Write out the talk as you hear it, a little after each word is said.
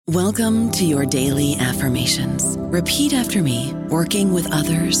Welcome to your daily affirmations. Repeat after me. Working with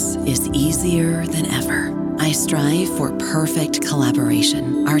others is easier than ever. I strive for perfect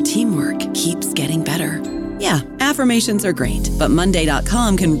collaboration. Our teamwork keeps getting better. Yeah, affirmations are great, but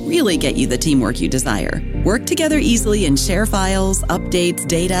Monday.com can really get you the teamwork you desire. Work together easily and share files, updates,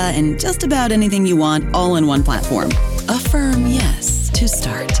 data, and just about anything you want all in one platform. Affirm yes to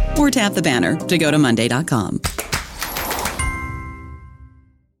start, or tap the banner to go to Monday.com.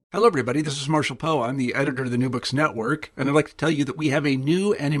 Hello, everybody. This is Marshall Poe. I'm the editor of the New Books Network, and I'd like to tell you that we have a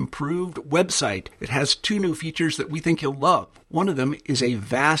new and improved website. It has 2 new features that we think you'll love. One of them is a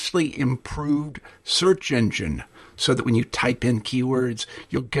vastly improved search engine, so that when you type in keywords,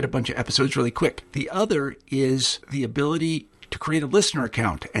 you'll get a bunch of episodes really quick. The other is the ability to create a listener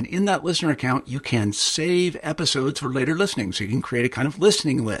account, and in that listener account, you can save episodes for later listening, so you can create a kind of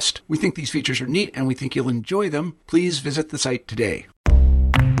listening list. We think these features are neat, and we think you'll enjoy them. Please visit the site today.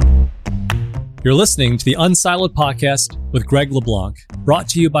 You're listening to the Unsiloed podcast with Greg LeBlanc, brought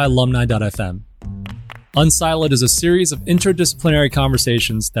to you by Alumni.fm. Unsiloed is a series of interdisciplinary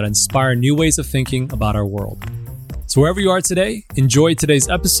conversations that inspire new ways of thinking about our world. So wherever you are today, enjoy today's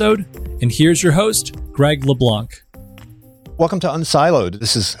episode, and here's your host, Greg LeBlanc. Welcome to Unsiloed.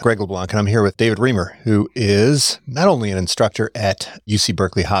 This is Greg LeBlanc, and I'm here with David Riemer, who is not only an instructor at UC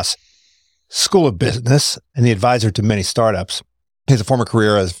Berkeley Haas School of Business and the advisor to many startups. He has a former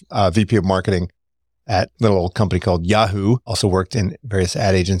career as VP of marketing at a little old company called Yahoo. Also worked in various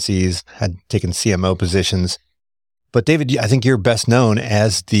ad agencies, had taken CMO positions. But David, I think you're best known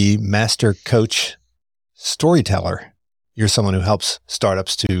as the master coach storyteller. You're someone who helps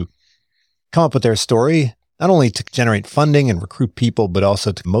startups to come up with their story, not only to generate funding and recruit people, but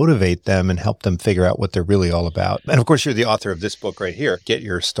also to motivate them and help them figure out what they're really all about. And of course, you're the author of this book right here, Get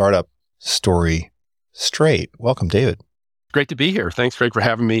Your Startup Story Straight. Welcome, David. Great to be here. Thanks, Greg, for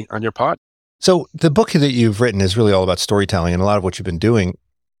having me on your pod. So the book that you've written is really all about storytelling, and a lot of what you've been doing,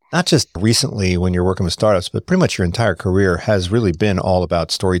 not just recently when you're working with startups, but pretty much your entire career has really been all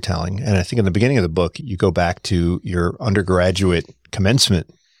about storytelling. And I think in the beginning of the book, you go back to your undergraduate commencement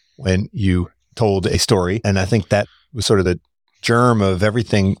when you told a story. And I think that was sort of the germ of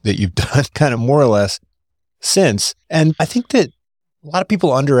everything that you've done kind of more or less since. And I think that a lot of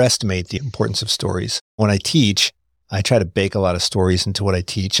people underestimate the importance of stories. When I teach, I try to bake a lot of stories into what I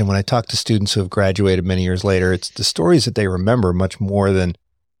teach. And when I talk to students who have graduated many years later, it's the stories that they remember much more than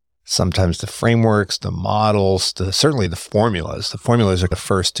sometimes the frameworks, the models, certainly the formulas. The formulas are the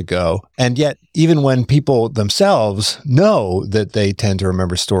first to go. And yet, even when people themselves know that they tend to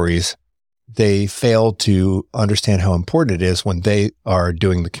remember stories, they fail to understand how important it is when they are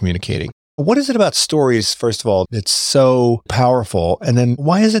doing the communicating. What is it about stories, first of all, that's so powerful? And then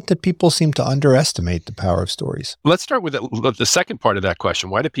why is it that people seem to underestimate the power of stories? Let's start with the second part of that question.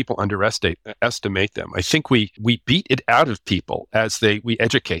 Why do people underestimate them? I think we beat it out of people as we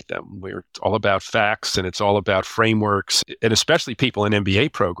educate them. It's all about facts and it's all about frameworks, and especially people in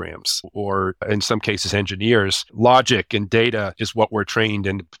MBA programs or in some cases engineers. Logic and data is what we're trained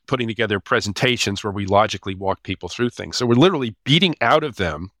in, putting together presentations where we logically walk people through things. So we're literally beating out of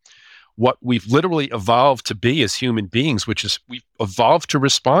them what we've literally evolved to be as human beings, which is we've evolved to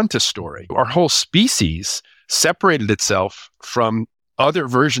respond to story. Our whole species separated itself from other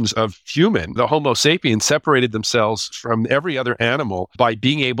versions of human. The Homo sapiens separated themselves from every other animal by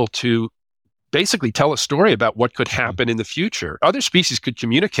being able to basically tell a story about what could happen in the future. Other species could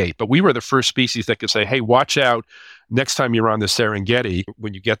communicate, but we were the first species that could say, hey, watch out next time you're on the Serengeti,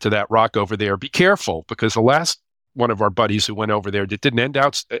 when you get to that rock over there, be careful, because the last one of our buddies who went over there didn't end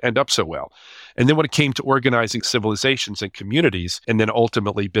up so well. And then when it came to organizing civilizations and communities, and then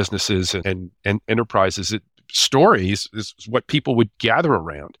ultimately businesses and enterprises, stories is what people would gather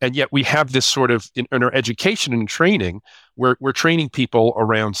around. And yet we have this sort of, in our education and training, we're training people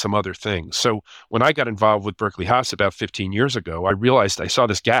around some other things. So when I got involved with Berkeley Haas about 15 years ago, I realized I saw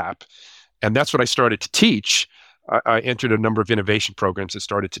this gap, and that's what I started to teach. I entered a number of innovation programs that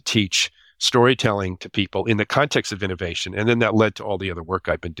started to teach storytelling to people in the context of innovation. And then that led to all the other work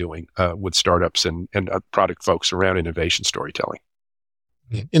I've been doing with startups and product folks around innovation storytelling.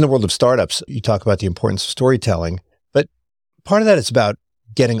 In the world of startups, you talk about the importance of storytelling, but part of that is about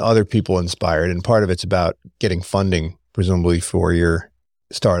getting other people inspired, and part of it's about getting funding, presumably for your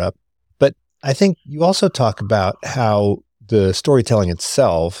startup. But I think you also talk about how the storytelling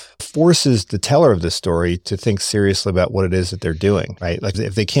itself forces the teller of the story to think seriously about what it is that they're doing, right? Like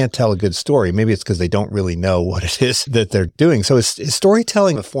if they can't tell a good story, maybe it's because they don't really know what it is that they're doing. So is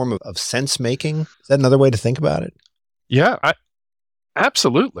storytelling a form of sense making? Is that another way to think about it? Yeah,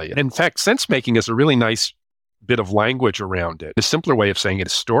 absolutely. In fact, sense making is a really nice bit of language around it. A simpler way of saying it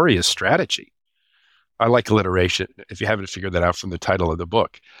is story is strategy. I like alliteration, if you haven't figured that out from the title of the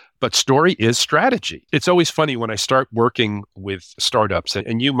book. But story is strategy. It's always funny when I start working with startups,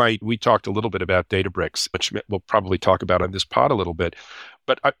 and we talked a little bit about Databricks, which we'll probably talk about on this pod a little bit.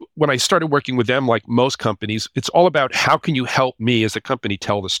 But when I started working with them, like most companies, it's all about how can you help me as a company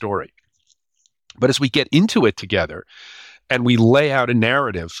tell the story? But as we get into it together, and we lay out a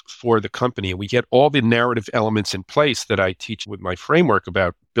narrative for the company, and we get all the narrative elements in place that I teach with my framework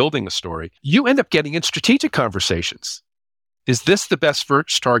about building a story, you end up getting in strategic conversations. Is this the best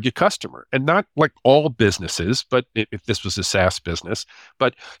first target customer? And not like all businesses, but if this was a SaaS business,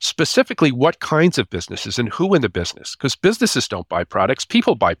 but specifically what kinds of businesses and who in the business? Because businesses don't buy products,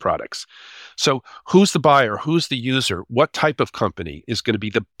 people buy products. So who's the buyer? Who's the user? What type of company is going to be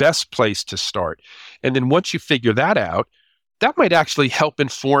the best place to start? And then once you figure that out, that might actually help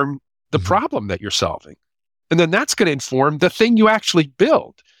inform the problem that you're solving. And then that's going to inform the thing you actually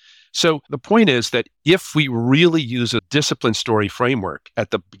build. So the point is that if we really use a discipline story framework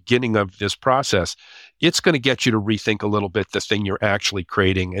at the beginning of this process, it's going to get you to rethink a little bit the thing you're actually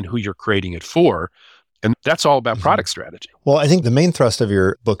creating and who you're creating it for. And that's all about product strategy. Well, I think the main thrust of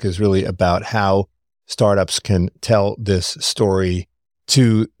your book is really about how startups can tell this story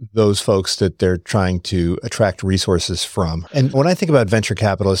to those folks that they're trying to attract resources from. And when I think about venture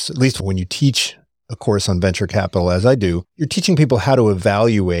capitalists, at least when you teach a course on venture capital, as I do, you're teaching people how to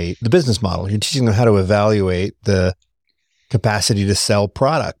evaluate the business model. You're teaching them how to evaluate the capacity to sell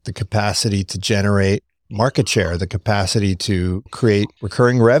product, the capacity to generate market share, the capacity to create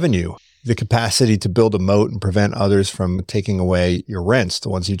recurring revenue, the capacity to build a moat and prevent others from taking away your rents, the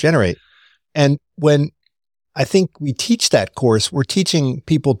ones you generate. And when I think we teach that course, we're teaching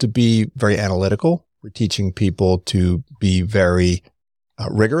people to be very analytical. We're teaching people to be very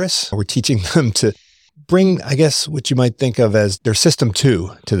rigorous. We're teaching them to bring, I guess, what you might think of as their system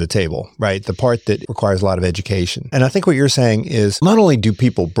 2 to the table, right? The part that requires a lot of education. And I think what you're saying is not only do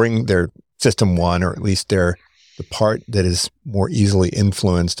people bring their system 1, or at least the part that is more easily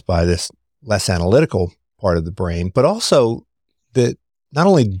influenced by this less analytical part of the brain, but also that not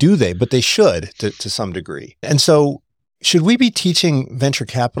only do they, but they should to some degree. And so should we be teaching venture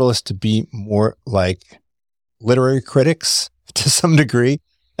capitalists to be more like literary critics to some degree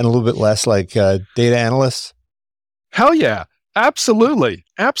and a little bit less like data analysts? Hell yeah. Absolutely.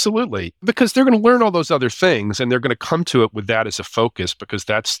 Absolutely. Because they're going to learn all those other things and they're going to come to it with that as a focus because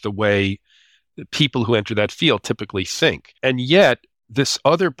that's the way people who enter that field typically think. And yet this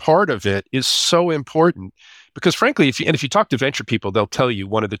other part of it is so important because frankly, if you talk to venture people, they'll tell you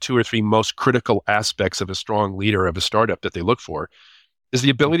one of the 2 or 3 most critical aspects of a strong leader of a startup that they look for is the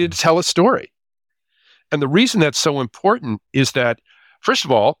ability to tell a story. And the reason that's so important is that, first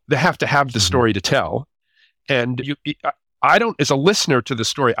of all, they have to have the story to tell. And I don't, as a listener to the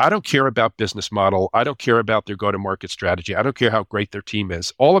story, I don't care about business model. I don't care about their go-to-market strategy. I don't care how great their team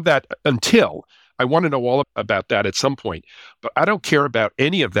is. All of that until I want to know all about that at some point. But I don't care about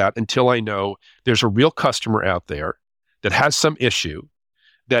any of that until I know there's a real customer out there that has some issue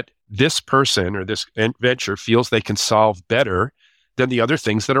that this person or this venture feels they can solve better than the other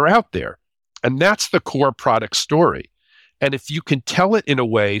things that are out there. And that's the core product story. And if you can tell it in a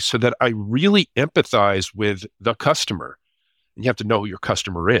way so that I really empathize with the customer, and you have to know who your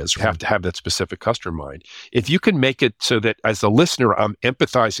customer is, you have to have that specific customer in mind. If you can make it so that as a listener, I'm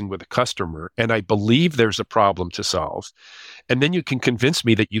empathizing with the customer and I believe there's a problem to solve, and then you can convince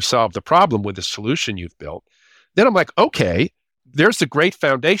me that you solved the problem with the solution you've built, then I'm like, okay, there's a great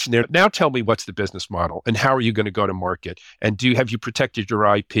foundation there. Now tell me what's the business model and how are you going to go to market? And have you protected your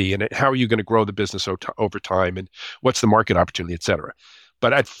IP? And how are you going to grow the business over time? And what's the market opportunity, et cetera?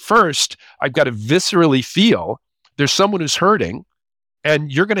 But at first, I've got to viscerally feel there's someone who's hurting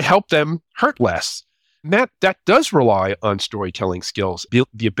and you're going to help them hurt less. And that does rely on storytelling skills,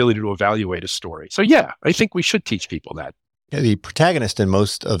 the ability to evaluate a story. So yeah, I think we should teach people that. Yeah, the protagonist in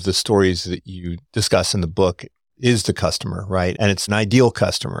most of the stories that you discuss in the book is the customer, right? And it's an ideal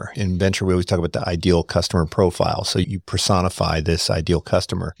customer. In venture, we always talk about the ideal customer profile. So you personify this ideal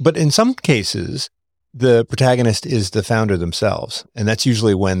customer. But in some cases, the protagonist is the founder themselves. And that's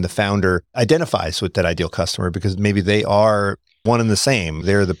usually when the founder identifies with that ideal customer because maybe they are one and the same.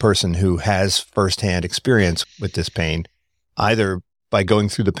 They're the person who has firsthand experience with this pain, either by going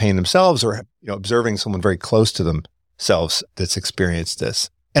through the pain themselves or observing someone very close to themselves that's experienced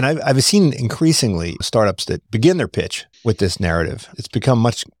this. And I've seen increasingly startups that begin their pitch with this narrative. It's become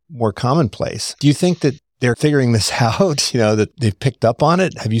much more commonplace. Do you think that they're figuring this out, that they've picked up on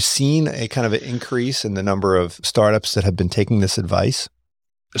it? Have you seen a kind of an increase in the number of startups that have been taking this advice?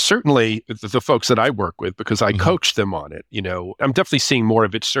 certainly the folks that I work with, because I coach them on it, I'm definitely seeing more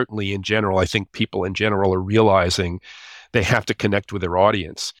of it. Certainly in general, I think people in general are realizing they have to connect with their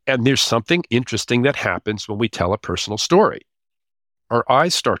audience. And there's something interesting that happens when we tell a personal story. Our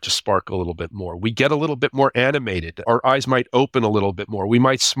eyes start to sparkle a little bit more. We get a little bit more animated. Our eyes might open a little bit more. We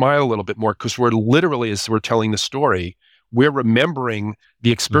might smile a little bit more because we're literally, as we're telling the story, we're remembering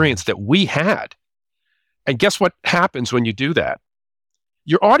the experience that we had. And guess what happens when you do that?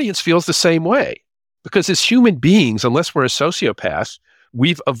 Your audience feels the same way, because as human beings, unless we're a sociopath,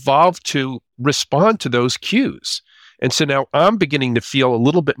 we've evolved to respond to those cues. And so now I'm beginning to feel a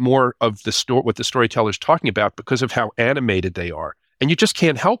little bit more of what the storyteller's talking about because of how animated they are. And you just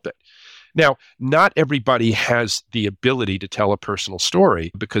can't help it. Now, not everybody has the ability to tell a personal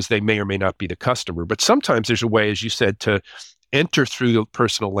story because they may or may not be the customer. But sometimes there's a way, as you said, to enter through the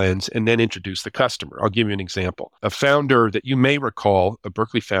personal lens and then introduce the customer. I'll give you an example. A founder that you may recall, a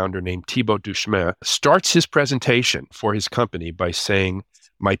Berkeley founder named Thibaut Duchemin, starts his presentation for his company by saying,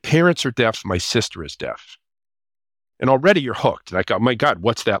 "My parents are deaf, my sister is deaf." And already you're hooked. Like, oh my God,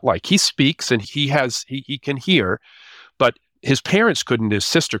 what's that like? He speaks and he can hear, but his parents couldn't, his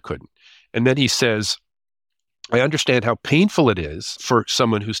sister couldn't. And then he says, "I understand how painful it is for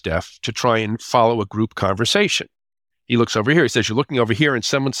someone who's deaf to try and follow a group conversation." He looks over here. He says, "You're looking over here and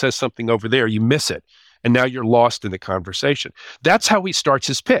someone says something over there. You miss it. And now you're lost in the conversation." That's how he starts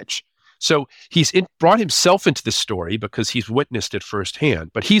his pitch. So he's brought himself into the story because he's witnessed it firsthand,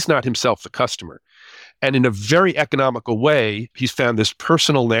 but he's not himself the customer. And in a very economical way, he's found this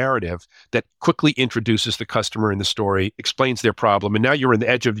personal narrative that quickly introduces the customer in the story, explains their problem. And now you're in the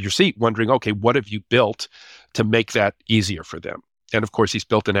edge of your seat wondering, okay, what have you built to make that easier for them? And of course, he's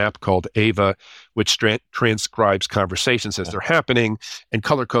built an app called Ava, which transcribes conversations as they're happening and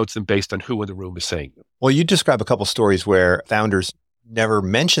color codes them based on who in the room is saying them. Well, you describe a couple stories where founders never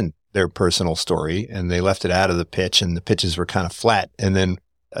mentioned their personal story and they left it out of the pitch and the pitches were kind of flat. And then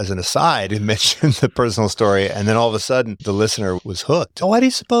as an aside, it mentioned the personal story. And then all of a sudden the listener was hooked. Why do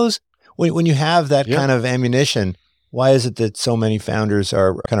you suppose when you have that kind of ammunition, why is it that so many founders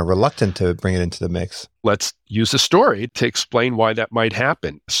are kind of reluctant to bring it into the mix? Let's use a story to explain why that might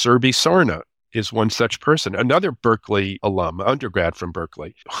happen. Serbi Sarna is one such person, another Berkeley alum, undergrad from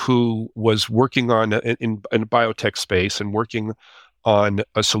Berkeley, who was working on in a biotech space and working on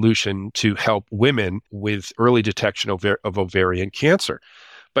a solution to help women with early detection of ovarian cancer.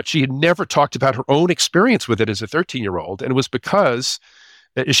 But she had never talked about her own experience with it as a 13-year-old. And it was because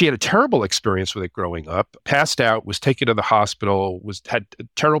she had a terrible experience with it growing up, passed out, was taken to the hospital, had a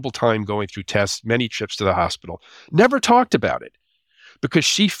terrible time going through tests, many trips to the hospital, never talked about it because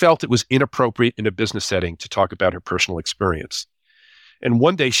she felt it was inappropriate in a business setting to talk about her personal experience. And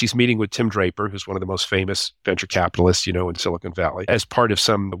one day she's meeting with Tim Draper, who's one of the most famous venture capitalists, in Silicon Valley, as part of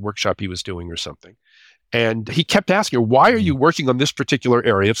some workshop he was doing or something. And he kept asking her, "Why are you working on this particular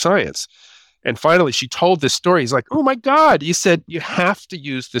area of science?" And finally, she told this story. He's like, "Oh my God." He said, "You have to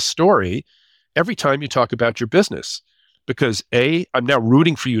use this story every time you talk about your business because A, I'm now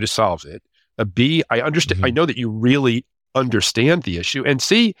rooting for you to solve it. B, I understand. I know that you really understand the issue. And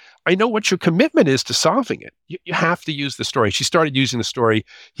C, I know what your commitment is to solving it. You have to use the story." She started using the story.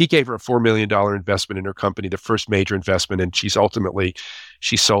 He gave her a $4 million investment in her company, the first major investment. And she sold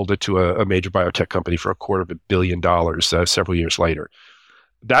it to a major biotech company for $250 million several years later.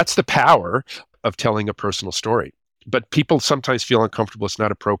 That's the power of telling a personal story. But people sometimes feel uncomfortable. It's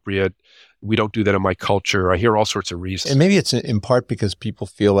not appropriate. We don't do that in my culture. I hear all sorts of reasons. And maybe it's in part because people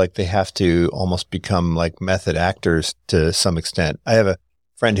feel like they have to almost become like method actors to some extent. I have a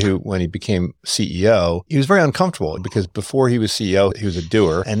friend who, when he became CEO, he was very uncomfortable because before he was CEO, he was a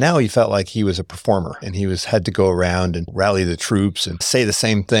doer. And now he felt like he was a performer and he had to go around and rally the troops and say the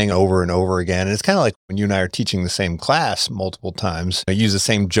same thing over and over again. And it's kind of like when you and I are teaching the same class multiple times, you use the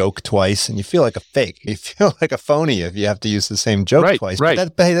same joke twice and you feel like a fake. You feel like a phony if you have to use the same joke twice. Right.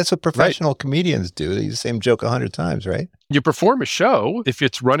 But that's what professional comedians do. They use the same joke 100 times, right? You perform a show. If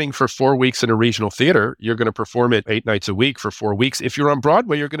it's running for 4 weeks in a regional theater, you're going to perform it 8 nights a week for 4 weeks. If you're on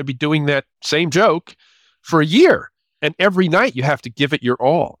Broadway, you're going to be doing that same joke for a year. And every night you have to give it your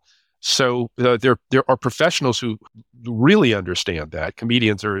all. So there are professionals who really understand that.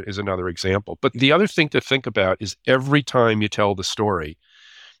 Comedians is another example. But the other thing to think about is every time you tell the story,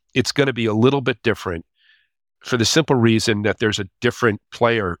 it's going to be a little bit different for the simple reason that there's a different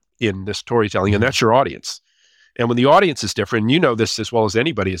player in the storytelling, and that's your audience. And when the audience is different, and you know this as well as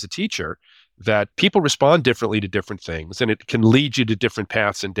anybody as a teacher, that people respond differently to different things, and it can lead you to different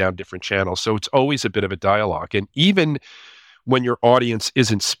paths and down different channels. So it's always a bit of a dialogue. And even when your audience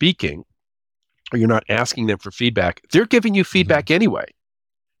isn't speaking, or you're not asking them for feedback, they're giving you feedback anyway.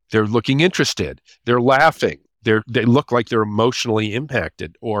 They're looking interested. They're laughing. They look like they're emotionally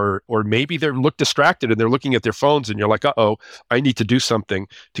impacted, or maybe they look distracted and they're looking at their phones and you're like, uh-oh, I need to do something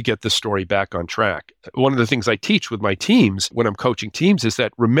to get this story back on track. One of the things I teach with my teams when I'm coaching teams is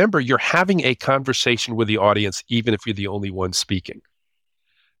that, remember, you're having a conversation with the audience, even if you're the only one speaking.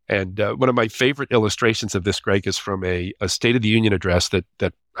 And one of my favorite illustrations of this, Greg, is from a State of the Union address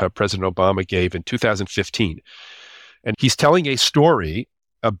that President Obama gave in 2015. And he's telling a story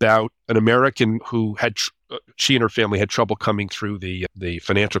about an American who had she and her family had trouble coming through the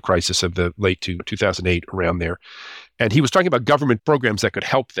financial crisis of the late 2008, around there. And he was talking about government programs that could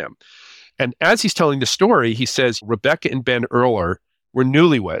help them. And as he's telling the story, he says, Rebecca and Ben Earler were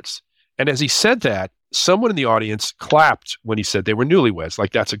newlyweds. And as he said that, someone in the audience clapped when he said they were newlyweds,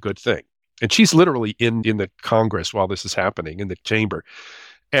 like that's a good thing. And she's literally in the Congress while this is happening, in the chamber.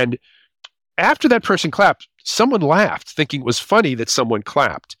 And after that person clapped, someone laughed, thinking it was funny that someone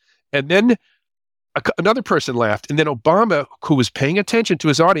clapped. And then another person laughed. And then Obama, who was paying attention to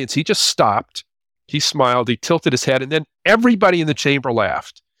his audience, he just stopped. He smiled, he tilted his head, and then everybody in the chamber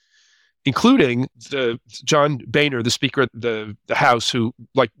laughed, including John Boehner, the Speaker of the House, who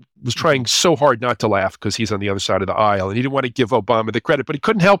was trying so hard not to laugh because he's on the other side of the aisle, and he didn't want to give Obama the credit, but he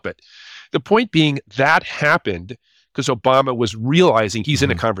couldn't help it. The point being, that happened because Obama was realizing he's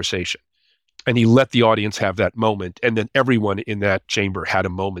in a conversation, and he let the audience have that moment, and then everyone in that chamber had a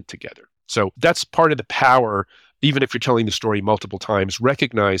moment together. So that's part of the power. Even if you're telling the story multiple times,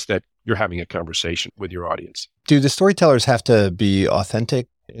 recognize that you're having a conversation with your audience. Do the storytellers have to be authentic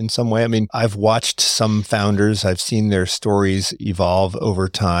in some way? I mean, I've watched some founders, I've seen their stories evolve over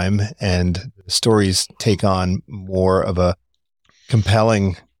time, and stories take on more of a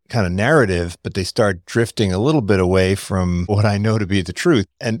compelling kind of narrative, but they start drifting a little bit away from what I know to be the truth.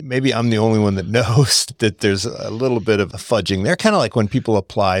 And maybe I'm the only one that knows that there's a little bit of a fudging. They're kind of like when people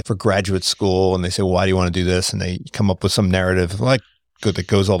apply for graduate school and they say, well, why do you want to do this? And they come up with some narrative that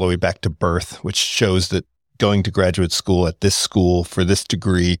goes all the way back to birth, which shows that going to graduate school at this school for this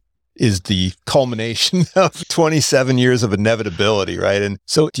degree is the culmination of 27 years of inevitability, right? And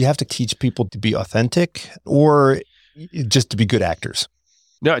so do you have to teach people to be authentic or just to be good actors?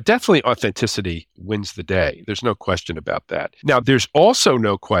 No, definitely authenticity wins the day. There's no question about that. Now, there's also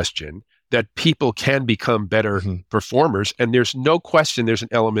no question that people can become better performers, and there's no question there's an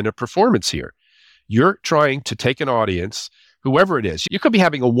element of performance here. You're trying to take an audience, whoever it is. You could be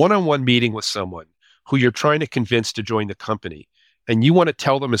having a one-on-one meeting with someone who you're trying to convince to join the company, and you want to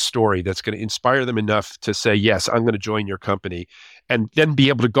tell them a story that's going to inspire them enough to say, yes, I'm going to join your company, and then be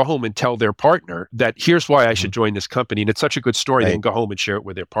able to go home and tell their partner that here's why I should join this company. And it's such a good story, they can go home and share it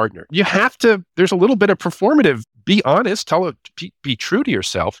with their partner. You have to, there's a little bit of performative, be honest, be true to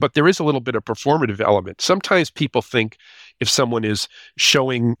yourself, but there is a little bit of performative element. Sometimes people think if someone is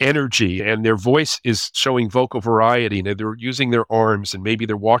showing energy and their voice is showing vocal variety and they're using their arms and maybe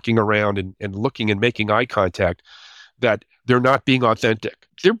they're walking around and looking and making eye contact, that they're not being authentic.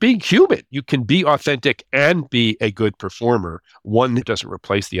 They're being human. You can be authentic and be a good performer. One doesn't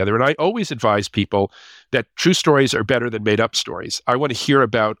replace the other. And I always advise people that true stories are better than made-up stories. I want to hear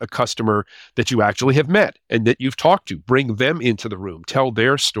about a customer that you actually have met and that you've talked to. Bring them into the room. Tell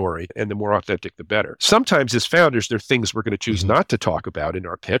their story. And the more authentic, the better. Sometimes as founders, there are things we're going to choose not to talk about in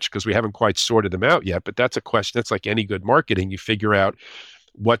our pitch because we haven't quite sorted them out yet. But that's a question. That's like any good marketing. You figure out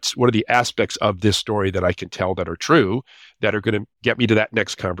what are the aspects of this story that I can tell that are true, that are going to get me to that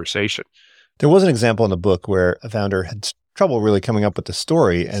next conversation. There was an example in the book where a founder had trouble really coming up with the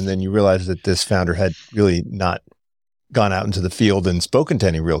story, and then you realize that this founder had really not gone out into the field and spoken to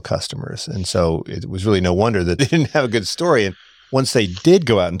any real customers. And so it was really no wonder that they didn't have a good story. And once they did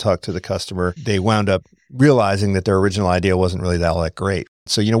go out and talk to the customer, they wound up realizing that their original idea wasn't really all that great.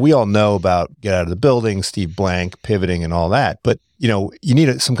 So, we all know about get out of the building, Steve Blank, pivoting and all that. But, you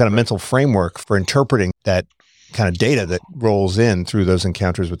need some kind of mental framework for interpreting that kind of data that rolls in through those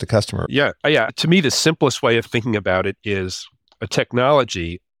encounters with the customer. Yeah. To me, the simplest way of thinking about it is a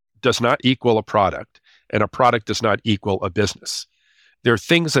technology does not equal a product, and a product does not equal a business. There are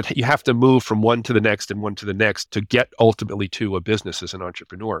things that you have to move from one to the next and one to the next to get ultimately to a business as an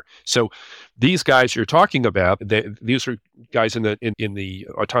entrepreneur. So these guys you're talking about, these are guys in the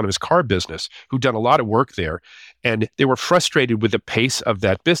autonomous car business who've done a lot of work there, and they were frustrated with the pace of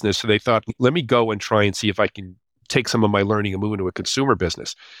that business. So they thought, let me go and try and see if I can take some of my learning and move into a consumer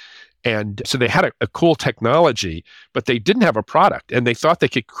business. And so they had a cool technology, but they didn't have a product, and they thought they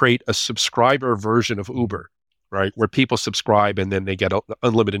could create a subscriber version of Uber. right? Where people subscribe and then they get an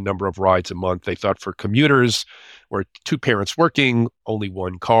unlimited number of rides a month. They thought for commuters or two parents working, only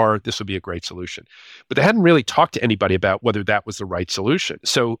one car, this would be a great solution. But they hadn't really talked to anybody about whether that was the right solution.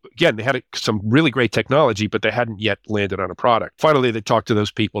 So again, they had some really great technology, but they hadn't yet landed on a product. Finally, they talk to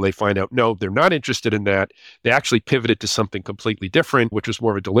those people. They find out, no, they're not interested in that. They actually pivoted to something completely different, which was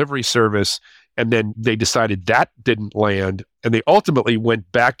more of a delivery service. And then they decided that didn't land. And they ultimately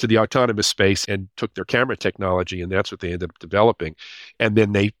went back to the autonomous space and took their camera technology. And that's what they ended up developing. And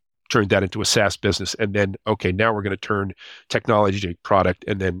then they turned that into a SaaS business. And then, okay, now we're going to turn technology to product.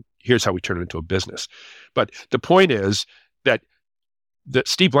 And then here's how we turn it into a business. But the point is that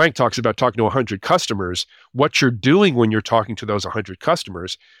Steve Blank talks about talking to 100 customers. What you're doing when you're talking to those 100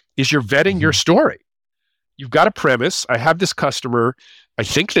 customers is you're vetting your story. You've got a premise. I have this customer. I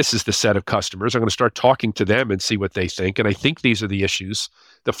think this is the set of customers. I'm going to start talking to them and see what they think. And I think these are the issues,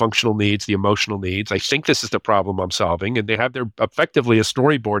 the functional needs, the emotional needs. I think this is the problem I'm solving. And they have effectively a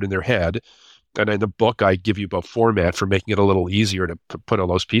storyboard in their head. And in the book, I give you a format for making it a little easier to put all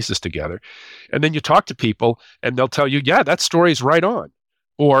those pieces together. And then you talk to people and they'll tell you, yeah, that story's right on.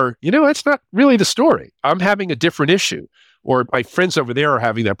 Or, that's not really the story. I'm having a different issue. Or my friends over there are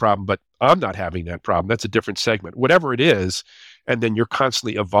having that problem, but I'm not having that problem. That's a different segment. Whatever it is, and then you're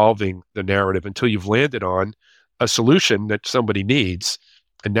constantly evolving the narrative until you've landed on a solution that somebody needs,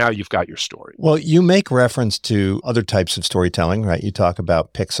 and now you've got your story. Well, you make reference to other types of storytelling, right? You talk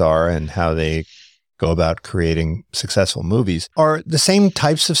about Pixar and how they go about creating successful movies. Are the same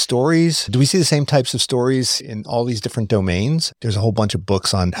types of stories, do we see the same types of stories in all these different domains? There's a whole bunch of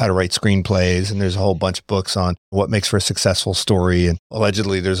books on how to write screenplays, and there's a whole bunch of books on what makes for a successful story. And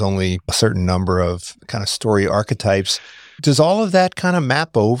allegedly, there's only a certain number of kind of story archetypes. Does all of that kind of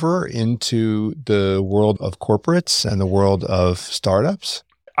map over into the world of corporates and the world of startups?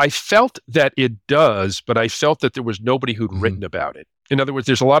 I felt that it does, but I felt that there was nobody who'd written about it. In other words,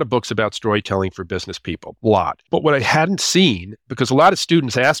 there's a lot of books about storytelling for business people, a lot. But what I hadn't seen, because a lot of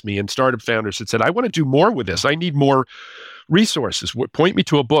students asked me and startup founders had said, I want to do more with this. I need more resources. Point me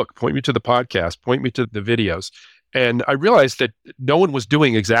to a book, point me to the podcast, point me to the videos. And I realized that no one was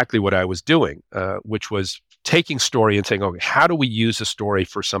doing exactly what I was doing, which was taking story and saying, okay, how do we use a story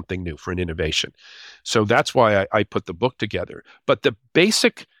for something new, for an innovation? So that's why I put the book together. But the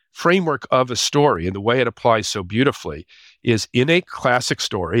basic framework of a story and the way it applies so beautifully is in a classic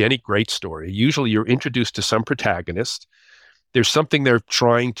story, any great story, usually you're introduced to some protagonist. There's something they're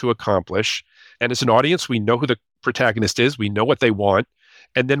trying to accomplish. And as an audience, we know who the protagonist is. We know what they want.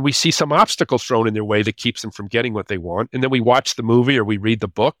 And then we see some obstacles thrown in their way that keeps them from getting what they want. And then we watch the movie or we read the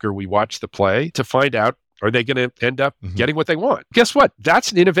book or we watch the play to find out, are they going to end up getting what they want? Guess what?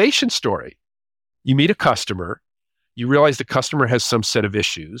 That's an innovation story. You meet a customer. You realize the customer has some set of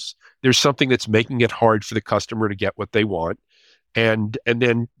issues. There's something that's making it hard for the customer to get what they want. And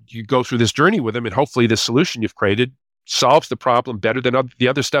then you go through this journey with them, and hopefully the solution you've created solves the problem better than the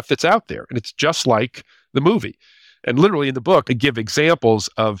other stuff that's out there. And it's just like the movie. And literally in the book, I give examples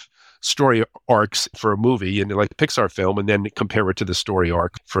of story arcs for a movie and like a Pixar film, and then compare it to the story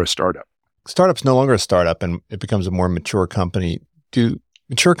arc for a startup. Startup's no longer a startup and it becomes a more mature company. Do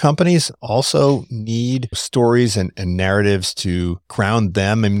mature companies also need stories and narratives to ground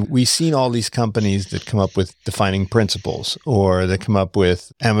them? And we've seen all these companies that come up with defining principles, or that come up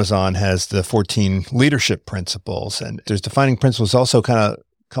with, Amazon has the 14 leadership principles. And there's defining principles. Also kind of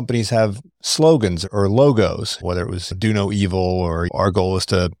companies have slogans or logos, whether it was do no evil or our goal is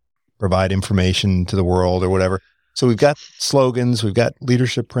to provide information to the world or whatever. So we've got slogans, we've got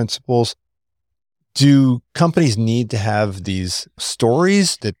leadership principles. Do companies need to have these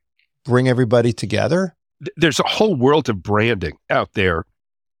stories that bring everybody together? There's a whole world of branding out there.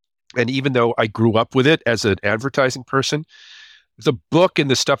 And even though I grew up with it as an advertising person, the book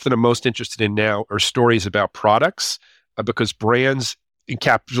and the stuff that I'm most interested in now are stories about products, because brands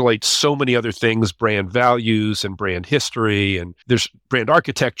encapsulate so many other things, brand values and brand history, and there's brand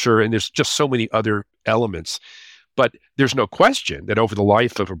architecture, and there's just so many other elements. But there's no question that over the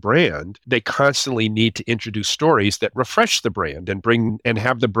life of a brand, they constantly need to introduce stories that refresh the brand and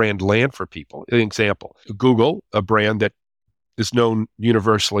have the brand land for people. An example, Google, a brand that is known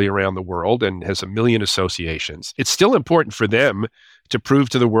universally around the world and has 1 million associations. It's still important for them to prove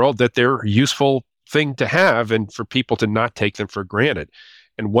to the world that they're a useful thing to have and for people to not take them for granted.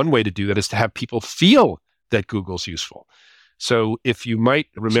 And one way to do that is to have people feel that Google's useful. So if you might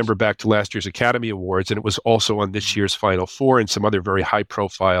remember back to last year's Academy Awards, and it was also on this year's Final Four and some other very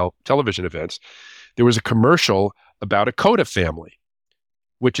high-profile television events, there was a commercial about a Coda family,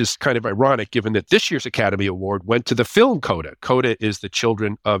 which is kind of ironic given that this year's Academy Award went to the film Coda. Coda is the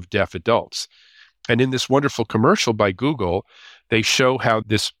children of deaf adults. And in this wonderful commercial by Google, they show how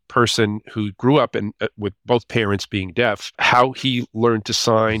this person who grew up with both parents being deaf, how he learned to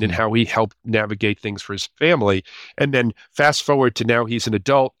sign and how he helped navigate things for his family. And then fast forward to now he's an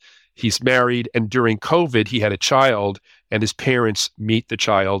adult, he's married, and during COVID, he had a child, and his parents meet the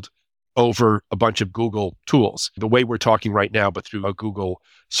child over a bunch of Google tools, the way we're talking right now, but through a Google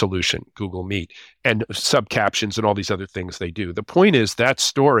solution, Google Meet, and subcaptions and all these other things they do. The point is that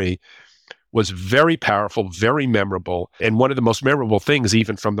story was very powerful, very memorable. And one of the most memorable things,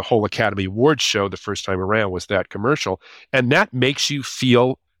 even from the whole Academy Awards show the first time around, was that commercial. And that makes you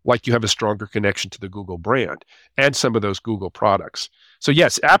feel like you have a stronger connection to the Google brand and some of those Google products. So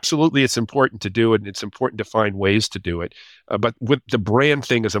yes, absolutely, it's important to do it, and it's important to find ways to do it. But with the brand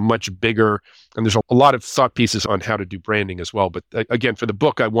thing is a much bigger, and there's a lot of thought pieces on how to do branding as well. But again, for the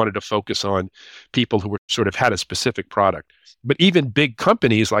book, I wanted to focus on people who were sort of had a specific product. But even big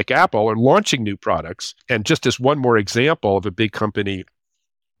companies like Apple are launching new products. And just as one more example of a big company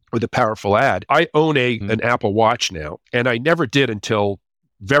with a powerful ad, I own an Apple Watch now, and I never did until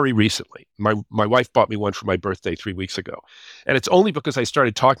very recently. My wife bought me one for my birthday 3 weeks ago. And it's only because I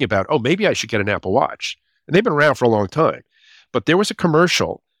started talking about, maybe I should get an Apple Watch. And they've been around for a long time. But there was a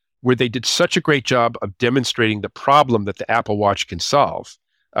commercial where they did such a great job of demonstrating the problem that the Apple Watch can solve.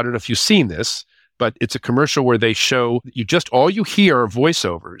 I don't know if you've seen this, but it's a commercial where they show all you hear are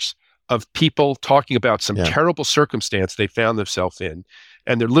voiceovers of people talking about some terrible circumstance they found themselves in.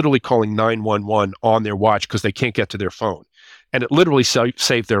 And they're literally calling 911 on their watch because they can't get to their phone. And it literally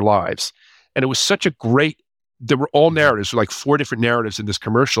saved their lives. And it was such a great, there were all narratives, like 4 different narratives in this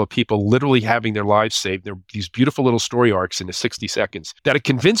commercial of people literally having their lives saved. There were these beautiful little story arcs in the 60 seconds that it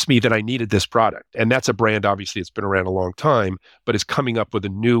convinced me that I needed this product. And that's a brand, obviously, it's been around a long time, but is coming up with a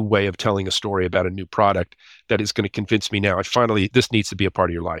new way of telling a story about a new product that is going to convince me now, this needs to be a part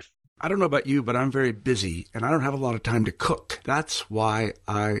of your life. I don't know about you, but I'm very busy and I don't have a lot of time to cook. That's why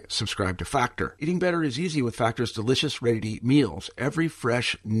I subscribe to Factor. Eating better is easy with Factor's delicious, ready-to-eat meals. Every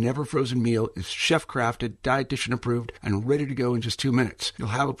fresh, never frozen meal is chef-crafted, dietitian approved, and ready to go in just 2 minutes. You'll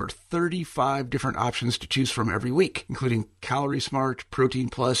have over 35 different options to choose from every week, including Calorie Smart, Protein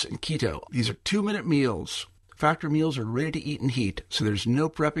Plus, and Keto. These are 2-minute meals. Factor meals are ready to eat and heat, so there's no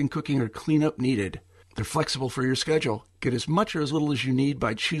prepping, cooking, or cleanup needed. They're flexible for your schedule. Get as much or as little as you need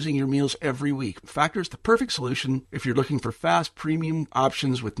by choosing your meals every week. Factor's the perfect solution if you're looking for fast, premium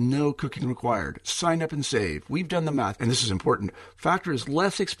options with no cooking required. Sign up and save. We've done the math, and this is important. Factor is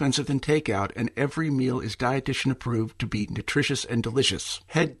less expensive than takeout, and every meal is dietitian approved to be nutritious and delicious.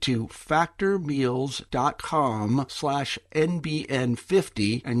 Head to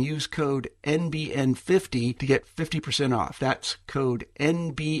factormeals.com/NBN50 and use code NBN50 to get 50% off. That's code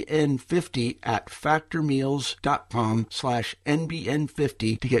NBN50 at factormeals.com/NBN50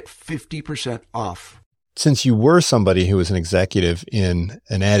 to get 50% off. Since you were somebody who was an executive in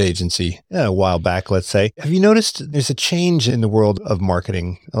an ad agency a while back, let's say, have you noticed there's a change in the world of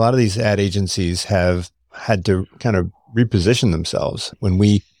marketing? A lot of these ad agencies have had to kind of reposition themselves. When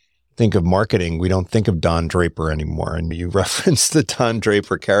we think of marketing, we don't think of Don Draper anymore. And you referenced the Don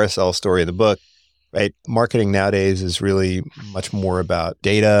Draper carousel story in the book, right? Marketing nowadays is really much more about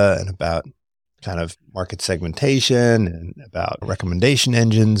data and about kind of market segmentation and about recommendation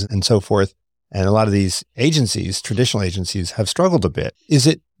engines and so forth. And a lot of these agencies, traditional agencies, have struggled a bit. Is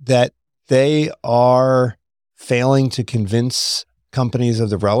it that they are failing to convince companies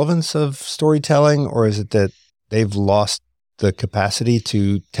of the relevance of storytelling, or is it that they've lost the capacity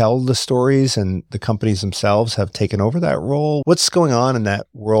to tell the stories and the companies themselves have taken over that role? What's going on in that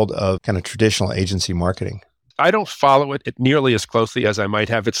world of kind of traditional agency marketing? I don't follow it nearly as closely as I might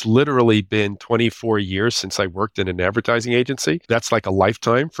have. It's literally been 24 years since I worked in an advertising agency. That's like a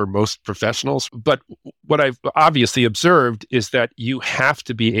lifetime for most professionals. But what I've obviously observed is that you have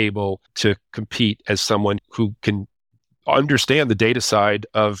to be able to compete as someone who can understand the data side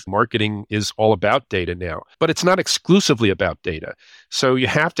of marketing is all about data now, but it's not exclusively about data. So you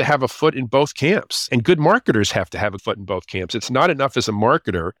have to have a foot in both camps, and good marketers have to have a foot in both camps. It's not enough as a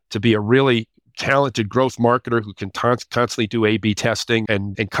marketer to be a really talented growth marketer who can constantly do A/B testing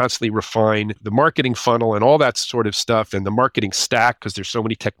and constantly refine the marketing funnel and all that sort of stuff, and the marketing stack, because there's so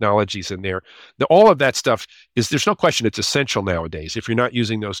many technologies in there. All of that stuff there's no question it's essential nowadays. If you're not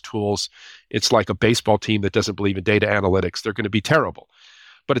using those tools, it's like a baseball team that doesn't believe in data analytics. They're going to be terrible.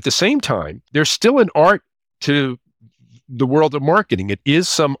 But at the same time, there's still an art to the world of marketing. It is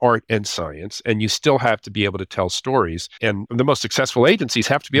some art and science, and you still have to be able to tell stories. And the most successful agencies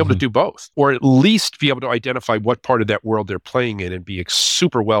have to be able to do both, or at least be able to identify what part of that world they're playing in and be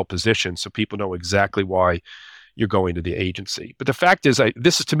super well positioned so people know exactly why you're going to the agency. But the fact is,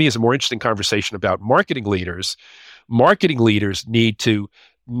 this is to me is a more interesting conversation about marketing leaders. Marketing leaders need to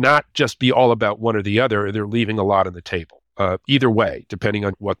not just be all about one or the other. They're leaving a lot on the table. Either way, depending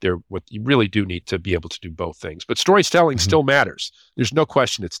on what you really do need to be able to do both things. But storytelling still matters. There's no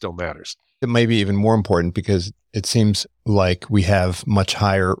question it still matters. It may be even more important because it seems like we have much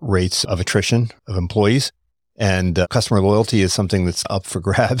higher rates of attrition of employees, and customer loyalty is something that's up for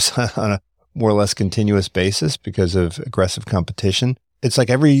grabs on a more or less continuous basis because of aggressive competition. It's like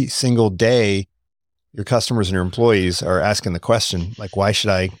every single day, your customers and your employees are asking the question, like, why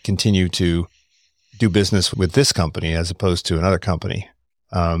should I continue to do business with this company as opposed to another company?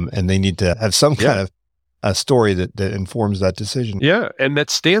 And they need to have some kind of a story that informs that decision. Yeah, and that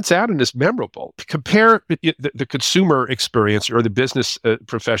stands out and is memorable. Compare the consumer experience or the business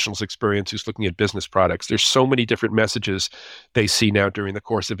professional's experience who's looking at business products. There's so many different messages they see now during the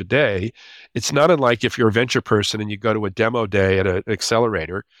course of a day. It's not unlike if you're a venture person and you go to a demo day at an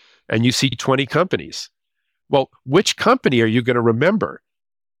accelerator and you see 20 companies. Well, which company are you going to remember?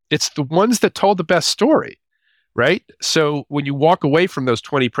 It's the ones that told the best story, right? So when you walk away from those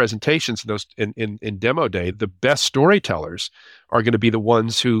 20 presentations in demo day, the best storytellers are going to be the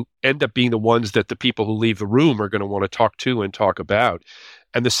ones who end up being the ones that the people who leave the room are going to want to talk to and talk about.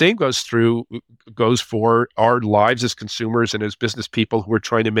 And the same goes for our lives as consumers and as business people who are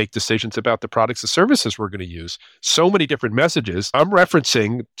trying to make decisions about the products and services we're going to use. So many different messages. I'm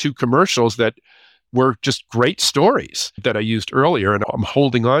referencing 2 commercials that were just great stories that I used earlier, and I'm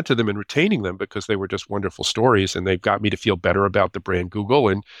holding on to them and retaining them because they were just wonderful stories, and they've got me to feel better about the brand Google,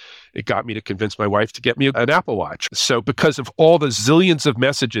 and it got me to convince my wife to get me an Apple Watch. So because of all the zillions of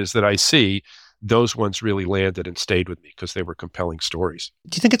messages that I see, those ones really landed and stayed with me because they were compelling stories.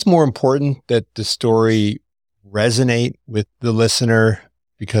 Do you think it's more important that the story resonate with the listener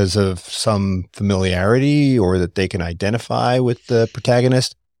because of some familiarity or that they can identify with the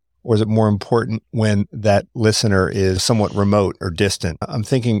protagonist? Or is it more important when that listener is somewhat remote or distant? I'm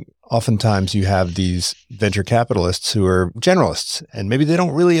thinking oftentimes you have these venture capitalists who are generalists, and maybe they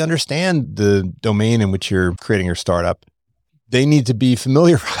don't really understand the domain in which you're creating your startup. They need to be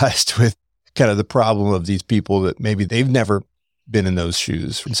familiarized with kind of the problem of these people that maybe they've never been in those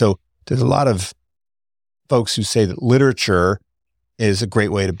shoes. And so there's a lot of folks who say that literature is a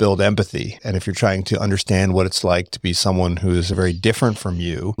great way to build empathy. And if you're trying to understand what it's like to be someone who is very different from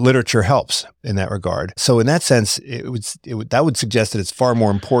you, literature helps in that regard. So in that sense, that would suggest that it's far more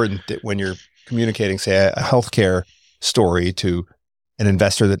important that when you're communicating, say, a healthcare story to an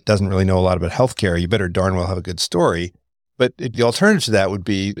investor that doesn't really know a lot about healthcare, you better darn well have a good story. But the alternative to that would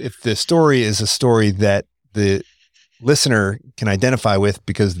be if the story is a story that the listener can identify with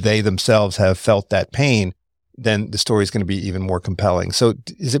because they themselves have felt that pain, then the story is going to be even more compelling. So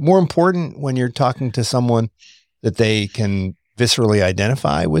is it more important when you're talking to someone that they can viscerally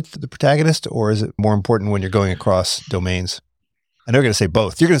identify with the protagonist, or is it more important when you're going across domains? I know you're going to say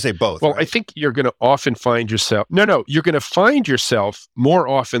both. You're going to say both. Well, right? I think you're going to often find yourself, you're going to find yourself more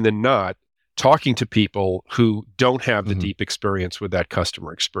often than not talking to people who don't have the deep experience with that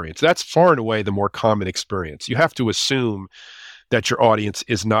customer experience. That's far and away the more common experience. You have to assume that your audience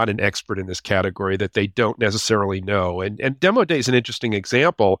is not an expert in this category, that they don't necessarily know. And Demo Day is an interesting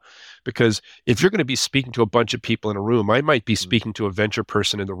example because if you're going to be speaking to a bunch of people in a room, I might be speaking to a venture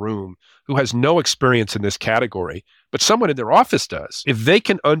person in the room who has no experience in this category, but someone in their office does. If they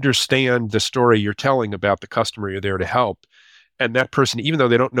can understand the story you're telling about the customer you're there to help, and that person, even though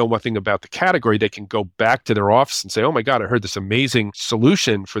they don't know one thing about the category, they can go back to their office and say, oh my God, I heard this amazing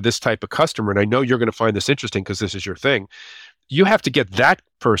solution for this type of customer, and I know you're going to find this interesting because this is your thing. You have to get that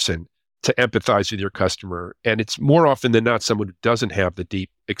person to empathize with your customer. And it's more often than not someone who doesn't have the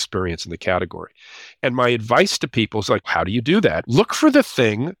deep experience in the category. And my advice to people is like, how do you do that? Look for the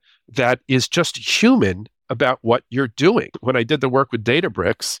thing that is just human about what you're doing. When I did the work with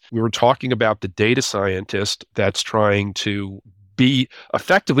Databricks, we were talking about the data scientist that's trying to be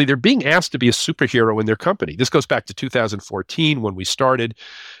effectively, they're being asked to be a superhero in their company. This goes back to 2014 when we started.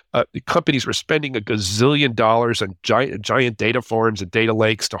 The companies were spending $1 gazillion on giant data farms and data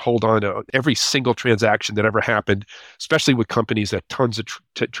lakes to hold on to every single transaction that ever happened, especially with companies that tons of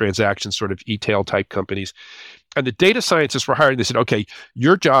transactions, sort of e-tail type companies. And the data scientists were hired. They said, okay,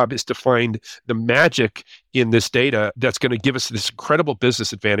 your job is to find the magic in this data that's going to give us this incredible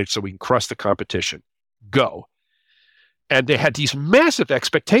business advantage so we can crush the competition. Go. And they had these massive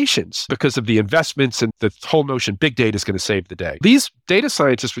expectations because of the investments and the whole notion big data is going to save the day. These data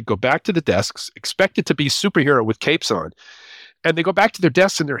scientists would go back to the desks, expected to be superhero with capes on, And they go back to their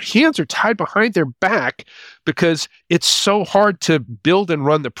desks and their hands are tied behind their back because it's so hard to build and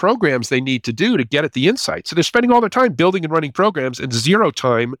run the programs they need to do to get at the insights. So they're spending all their time building and running programs and zero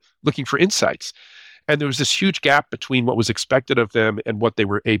time looking for insights. And there was this huge gap between what was expected of them and what they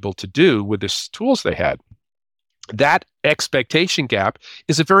were able to do with the tools they had. That expectation gap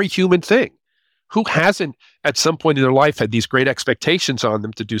is a very human thing. Who hasn't at some point in their life had these great expectations on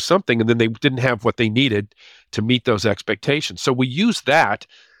them to do something, and then they didn't have what they needed to meet those expectations? So we use that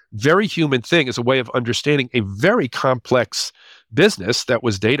very human thing as a way of understanding a very complex business that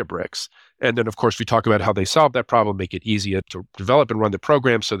was Databricks. And then, of course, we talk about how they solve that problem, make it easier to develop and run the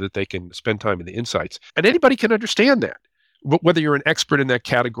program so that they can spend time in the insights. And anybody can understand that, whether you're an expert in that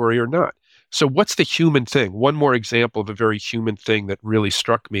category or not. So what's the human thing? One more example of a very human thing that really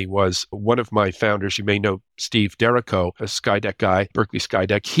struck me was one of my founders, you may know Steve Derrico, a Skydeck guy, Berkeley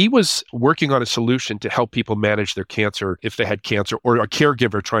Skydeck. He was working on a solution to help people manage their cancer if they had cancer, or a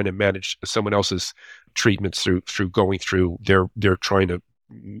caregiver trying to manage someone else's treatments through going through their trying to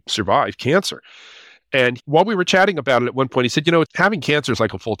survive cancer. And while we were chatting about it at one point, he said, having cancer is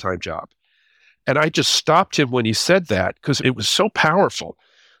like a full-time job. And I just stopped him when he said that because it was so powerful.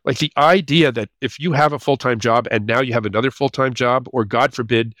 Like the idea that if you have a full-time job and now you have another full-time job, or God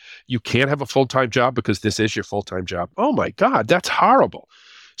forbid, you can't have a full-time job because this is your full-time job. Oh my God, that's horrible.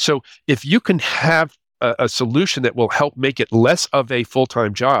 So if you can have a solution that will help make it less of a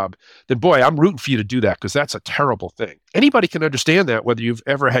full-time job, then boy, I'm rooting for you to do that because that's a terrible thing. Anybody can understand that, whether you've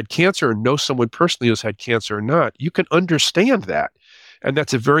ever had cancer or know someone personally who's had cancer or not. You can understand that. And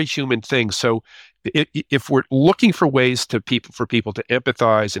that's a very human thing. So if we're looking for ways for people to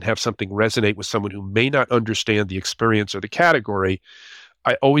empathize and have something resonate with someone who may not understand the experience or the category,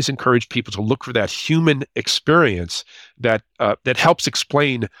 I always encourage people to look for that human experience that helps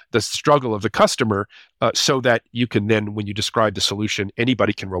explain the struggle of the customer, so that you can then, when you describe the solution,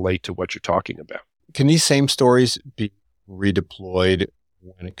 anybody can relate to what you're talking about. Can these same stories be redeployed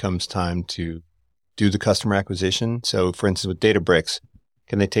when it comes time to do the customer acquisition? So, for instance, with Databricks,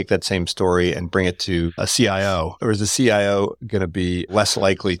 can they take that same story and bring it to a CIO? Or is the CIO going to be less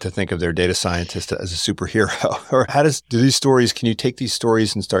likely to think of their data scientist as a superhero? Or can you take these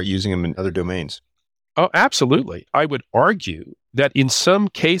stories and start using them in other domains? Oh, absolutely. I would argue that in some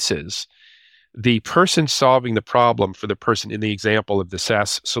cases, the person solving the problem for the person in the example of the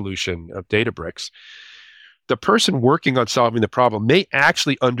SaaS solution of Databricks, the person working on solving the problem may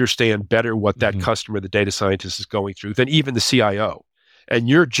actually understand better what that customer, the data scientist, is going through than even the CIO. And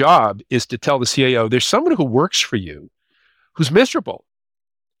your job is to tell the CIO, there's someone who works for you who's miserable.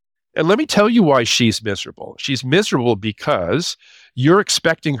 And let me tell you why she's miserable. She's miserable because you're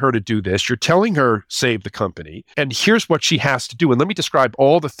expecting her to do this. You're telling her, save the company. And here's what she has to do. And let me describe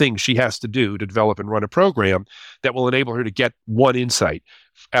all the things she has to do to develop and run a program that will enable her to get one insight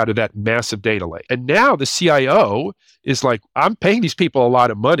out of that massive data lake. And now the CIO is like, I'm paying these people a lot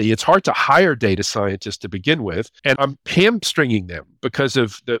of money. It's hard to hire data scientists to begin with. And I'm hamstringing them because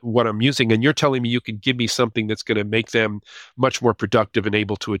of what I'm using. And you're telling me you can give me something that's going to make them much more productive and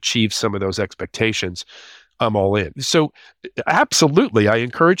able to achieve some of those expectations. I'm all in. So absolutely, I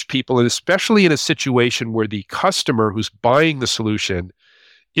encourage people, and especially in a situation where the customer who's buying the solution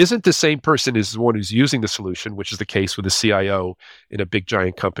isn't the same person as the one who's using the solution, which is the case with a CIO in a big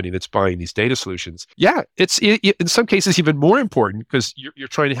giant company that's buying these data solutions. Yeah, it's in some cases even more important because you're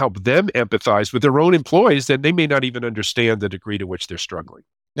trying to help them empathize with their own employees, and they may not even understand the degree to which they're struggling.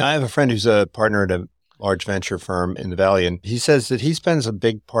 Now, I have a friend who's a partner at a large venture firm in the Valley, and he says that he spends a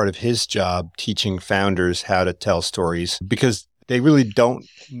big part of his job teaching founders how to tell stories because they really don't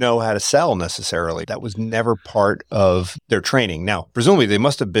know how to sell necessarily. That was never part of their training. Now, presumably they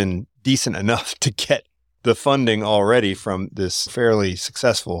must have been decent enough to get the funding already from this fairly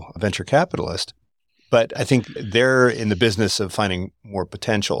successful venture capitalist. But I think they're in the business of finding more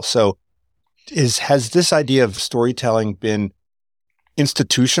potential. So has this idea of storytelling been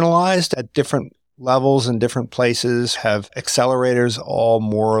institutionalized at different levels in different places? Have accelerators all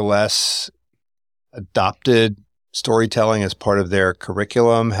more or less adopted storytelling as part of their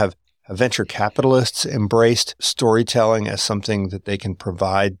curriculum? Have venture capitalists embraced storytelling as something that they can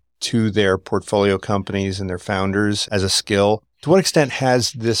provide to their portfolio companies and their founders as a skill? To what extent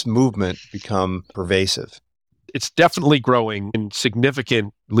has this movement become pervasive? It's definitely growing in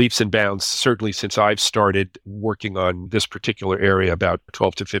significant leaps and bounds, certainly since I've started working on this particular area about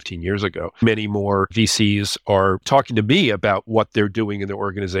 12 to 15 years ago. Many more VCs are talking to me about what they're doing in their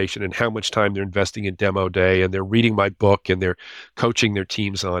organization and how much time they're investing in demo day, and they're reading my book and they're coaching their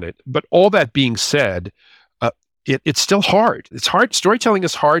teams on it. But all that being said, it's still hard. It's hard. Storytelling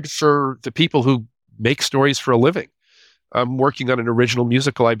is hard for the people who make stories for a living. I'm working on an original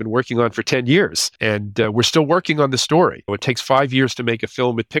musical I've been working on for 10 years, and we're still working on the story. It takes 5 years to make a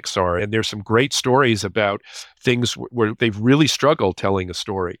film at Pixar, and there's some great stories about things where they've really struggled telling a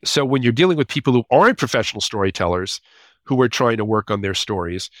story. So when you're dealing with people who aren't professional storytellers, who are trying to work on their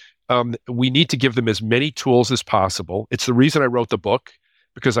stories, we need to give them as many tools as possible. It's the reason I wrote the book,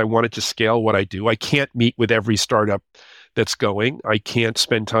 because I wanted to scale what I do. I can't meet with every startup that's going. I can't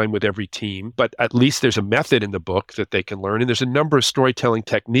spend time with every team, but at least there's a method in the book that they can learn. And there's a number of storytelling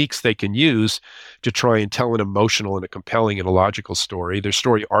techniques they can use to try and tell an emotional and a compelling and a logical story. There's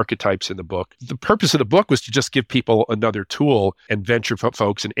story archetypes in the book. The purpose of the book was to just give people another tool, and venture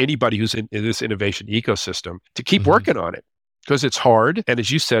folks and anybody who's in this innovation ecosystem to keep working on it. Because it's hard. And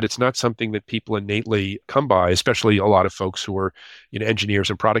as you said, it's not something that people innately come by, especially a lot of folks who are engineers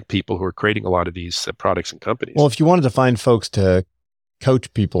and product people who are creating a lot of these products and companies. Well, if you wanted to find folks to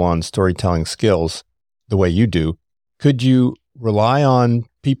coach people on storytelling skills the way you do, could you rely on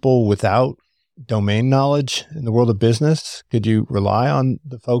people without domain knowledge in the world of business? Could you rely on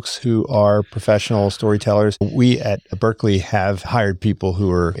the folks who are professional storytellers? We at Berkeley have hired people who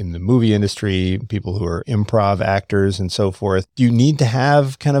are in the movie industry, people who are improv actors and so forth. Do you need to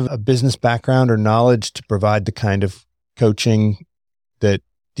have kind of a business background or knowledge to provide the kind of coaching that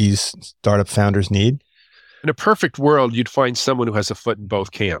these startup founders need? In a perfect world, you'd find someone who has a foot in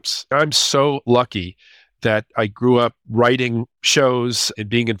both camps. I'm so lucky that I grew up writing shows and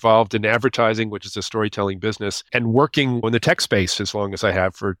being involved in advertising, which is a storytelling business, and working in the tech space as long as I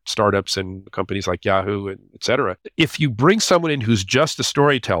have for startups and companies like Yahoo and et cetera. If you bring someone in who's just a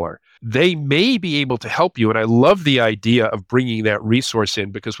storyteller, they may be able to help you. And I love the idea of bringing that resource in,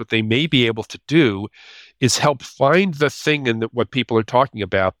 because what they may be able to do is help find the thing in what people are talking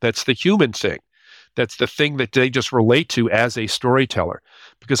about that's the human thing. That's the thing that they just relate to as a storyteller.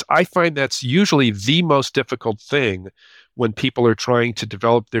 Because I find that's usually the most difficult thing when people are trying to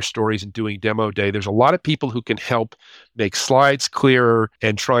develop their stories and doing demo day. There's a lot of people who can help make slides clearer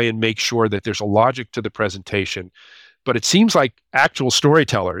and try and make sure that there's a logic to the presentation. But it seems like actual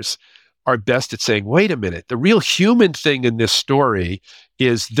storytellers are best at saying, wait a minute, the real human thing in this story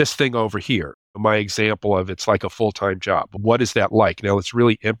is this thing over here. My example of it's like a full-time job. What is that like? Now, let's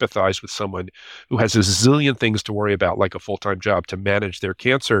really empathize with someone who has a zillion things to worry about, like a full-time job. To manage their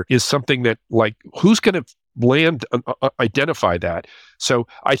cancer is something that, like, who's going to identify that? So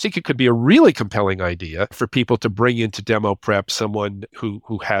I think it could be a really compelling idea for people to bring into demo prep someone who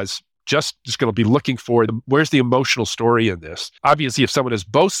has just going to be looking for where's the emotional story in this. Obviously, if someone has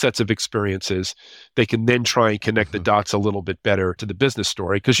both sets of experiences, they can then try and connect the dots a little bit better to the business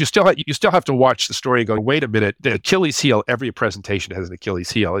story, because you still have to watch the story and go, wait a minute, the Achilles heel, every presentation has an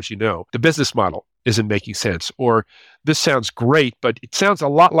Achilles heel, as you know. The business model isn't making sense, or this sounds great, but it sounds a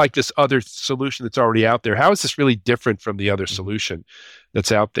lot like this other solution that's already out there. How is this really different from the other solution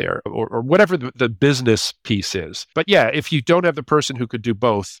that's out there, or whatever the business piece is? But yeah, if you don't have the person who could do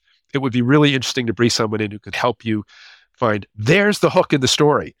both, it would be really interesting to bring someone in who could help you find, there's the hook in the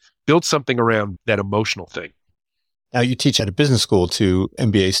story. Build something around that emotional thing. Now, you teach at a business school to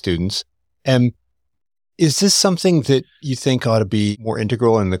MBA students. And is this something that you think ought to be more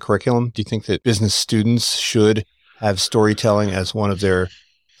integral in the curriculum? Do you think that business students should have storytelling as one of their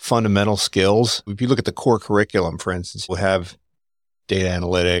fundamental skills? If you look at the core curriculum, for instance, we'll have data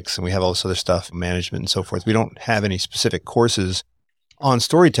analytics and we have all this other stuff, management and so forth. We don't have any specific courses on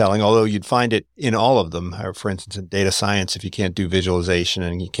storytelling, although you'd find it in all of them. For instance, in data science, if you can't do visualization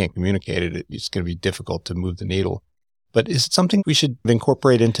and you can't communicate it, it's going to be difficult to move the needle. But is it something we should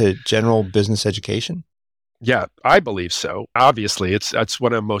incorporate into general business education? Yeah, I believe so. Obviously, that's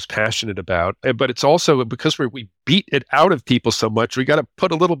what I'm most passionate about. But it's also because we beat it out of people so much, we got to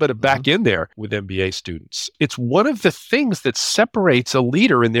put a little bit of back in there with MBA students. It's one of the things that separates a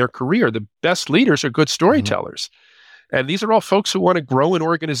leader in their career. The best leaders are good storytellers. And these are all folks who want to grow in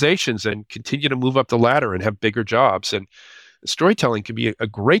organizations and continue to move up the ladder and have bigger jobs. And storytelling can be a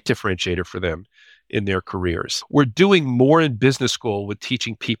great differentiator for them in their careers. We're doing more in business school with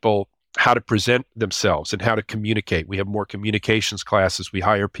teaching people how to present themselves and how to communicate. We have more communications classes. We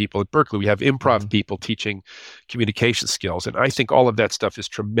hire people at Berkeley. We have improv people teaching communication skills. And I think all of that stuff is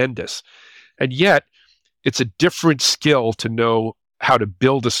tremendous. And yet, it's a different skill to know how to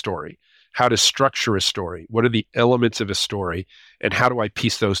build a story, how to structure a story, what are the elements of a story, and how do I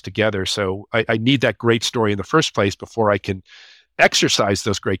piece those together? So I need that great story in the first place before I can exercise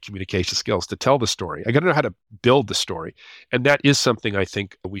those great communication skills to tell the story. I got to know how to build the story. And that is something I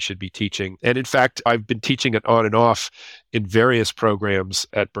think we should be teaching. And in fact, I've been teaching it on and off in various programs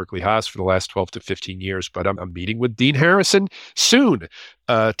at Berkeley Haas for the last 12 to 15 years. But I'm meeting with Dean Harrison soon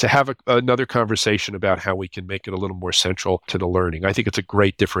to have another conversation about how we can make it a little more central to the learning. I think it's a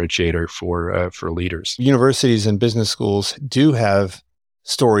great differentiator for leaders. Universities and business schools do have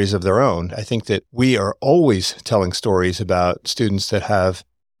stories of their own. I think that we are always telling stories about students that have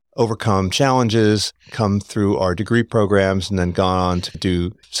overcome challenges, come through our degree programs, and then gone on to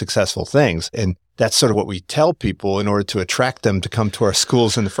do successful things. And that's sort of what we tell people in order to attract them to come to our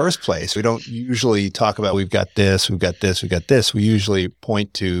schools in the first place. We don't usually talk about, we've got this, we've got this, we've got this. We usually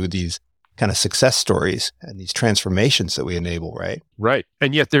point to these kind of success stories and these transformations that we enable, right? Right.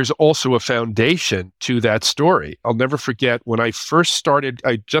 And yet there's also a foundation to that story. I'll never forget when I first started,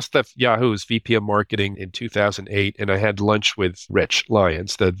 I just left Yahoo as VP of marketing in 2008, and I had lunch with Rich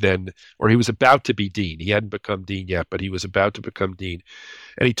Lyons, he was about to be dean. He hadn't become dean yet, but he was about to become dean.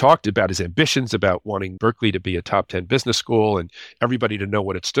 And he talked about his ambitions, about wanting Berkeley to be a top 10 business school and everybody to know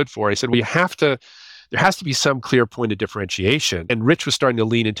what it stood for. I said, well, there has to be some clear point of differentiation. And Rich was starting to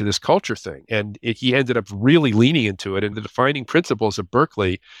lean into this culture thing. And he ended up really leaning into it. And the defining principles of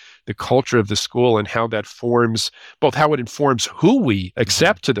Berkeley, the culture of the school, and how that forms, both how it informs who we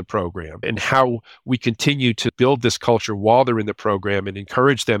accept to the program and how we continue to build this culture while they're in the program and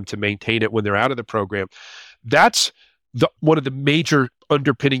encourage them to maintain it when they're out of the program. That's one of the major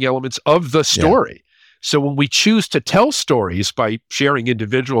underpinning elements of the story. Yeah. So when we choose to tell stories by sharing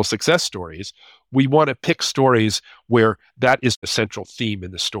individual success stories, we want to pick stories where that is the central theme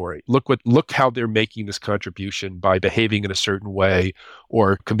in the story. Look how they're making this contribution by behaving in a certain way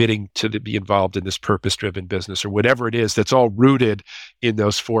or committing to be involved in this purpose-driven business or whatever it is that's all rooted in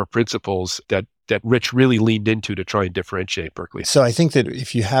those four principles that Rich really leaned into to try and differentiate Berkeley. So I think that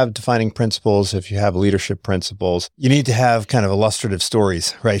if you have defining principles, if you have leadership principles, you need to have kind of illustrative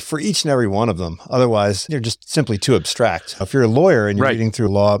stories, right, for each and every one of them. Otherwise, they're just simply too abstract. If you're a lawyer and you're reading through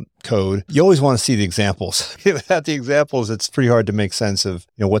law code, you always want to see the examples. Without the examples, it's pretty hard to make sense of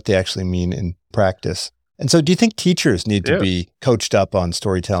what they actually mean in practice. And so do you think teachers need to be coached up on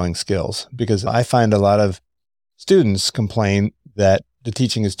storytelling skills? Because I find a lot of students complain that the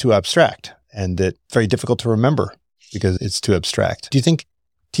teaching is too abstract and that it's very difficult to remember because it's too abstract. Do you think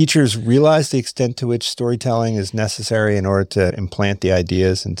teachers realize the extent to which storytelling is necessary in order to implant the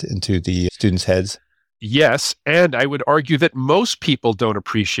ideas into the students' heads? Yes, and I would argue that most people don't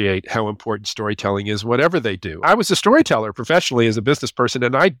appreciate how important storytelling is, whatever they do. I was a storyteller professionally as a business person,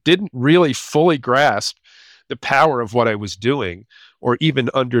 and I didn't really fully grasp the power of what I was doing or even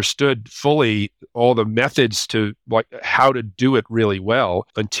understood fully all the methods to how to do it really well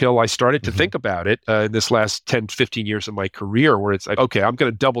until I started to think about it in this last 10, 15 years of my career, where it's like, okay, I'm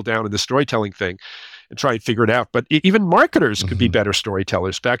going to double down on the storytelling thing and try and figure it out. But even marketers could be better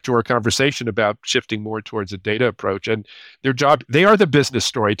storytellers. Back to our conversation about shifting more towards a data approach and their job, they are the business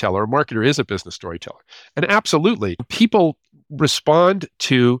storyteller. A marketer is a business storyteller. And absolutely, people respond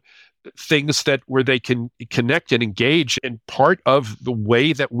to things where they can connect and engage. And part of the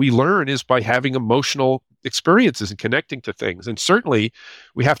way that we learn is by having emotional experiences and connecting to things. And certainly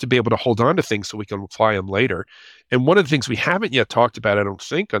we have to be able to hold on to things so we can apply them later. And one of the things we haven't yet talked about, I don't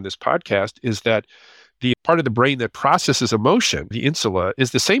think, on this podcast is that the part of the brain that processes emotion, the insula, is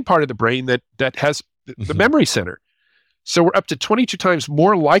the same part of the brain that has the memory center. So we're up to 22 times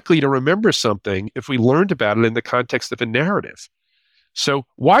more likely to remember something if we learned about it in the context of a narrative. So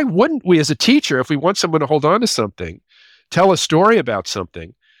why wouldn't we as a teacher, if we want someone to hold on to something, tell a story about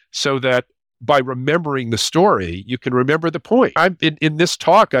something so that by remembering the story, you can remember the point? In this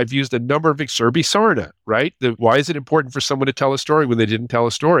talk, I've used a number of Surbi Sarna, right? Why is it important for someone to tell a story when they didn't tell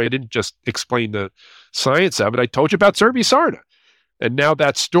a story? I didn't just explain the science of it. I told you about Surbi Sarna. And now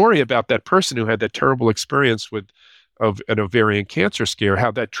that story about that person who had that terrible experience of an ovarian cancer scare, how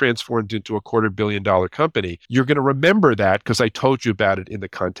that transformed into a $250 million company. You're going to remember that because I told you about it in the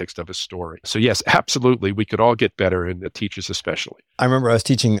context of a story. So yes, absolutely, we could all get better, and the teachers especially. I remember I was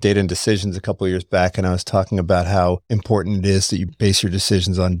teaching data and decisions a couple of years back, and I was talking about how important it is that you base your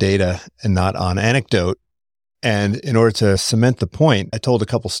decisions on data and not on anecdote. And in order to cement the point, I told a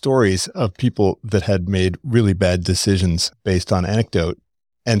couple stories of people that had made really bad decisions based on anecdote.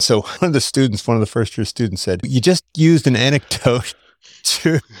 And so one of the first year students said, you just used an anecdote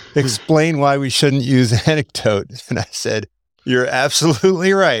to explain why we shouldn't use an anecdote. And I said, you're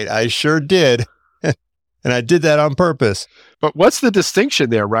absolutely right. I sure did. And I did that on purpose. But what's the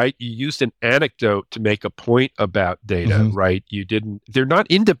distinction there, right? You used an anecdote to make a point about data, right? They're not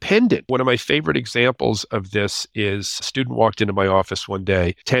independent. One of my favorite examples of this is a student walked into my office one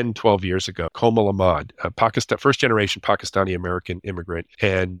day, 10, 12 years ago, Komal Ahmad, a first generation Pakistani American immigrant.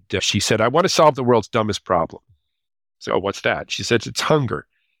 And she said, I want to solve the world's dumbest problem. So what's that? She said, it's hunger.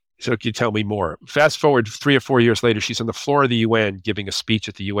 So can you tell me more? Fast forward 3 or 4 years later, she's on the floor of the UN giving a speech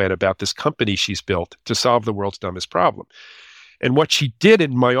at the UN about this company she's built to solve the world's dumbest problem. And what she did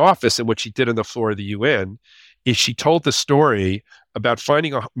in my office and what she did on the floor of the UN is she told the story about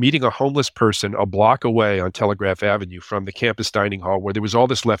meeting a homeless person a block away on Telegraph Avenue from the campus dining hall where there was all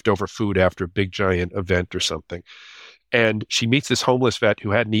this leftover food after a big giant event or something. And she meets this homeless vet who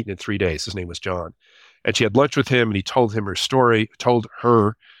hadn't eaten in 3 days. His name was John. And she had lunch with him and he told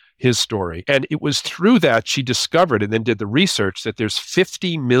her his story. And it was through that she discovered and then did the research that there's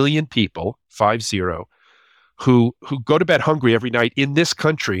 50 million people, 50, who go to bed hungry every night in this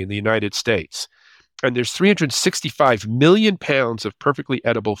country, in the United States. And there's 365 million pounds of perfectly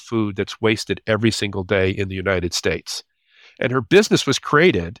edible food that's wasted every single day in the United States. And her business was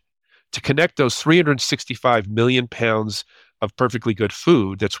created to connect those 365 million pounds of perfectly good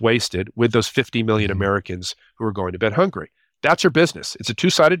food that's wasted with those 50 million Americans who are going to bed hungry. That's her business. It's a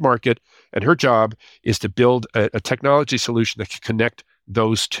two-sided market, and her job is to build a technology solution that can connect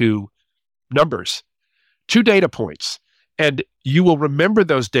those two numbers, 2 data points. And you will remember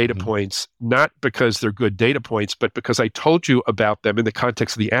those data points, not because they're good data points, but because I told you about them in the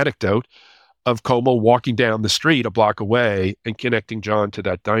context of the anecdote of Komal walking down the street a block away and connecting John to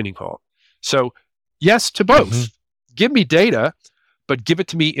that dining hall. So yes to both. Give me data, but give it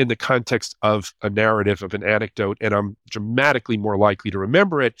to me in the context of a narrative, of an anecdote, and I'm dramatically more likely to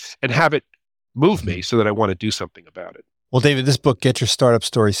remember it and have it move me so that I want to do something about it. Well, David, this book, Get Your Startup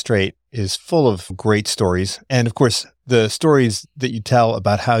Story Straight, is full of great stories. And of course, the stories that you tell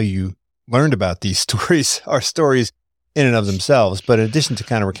about how you learned about these stories are stories in and of themselves. But in addition to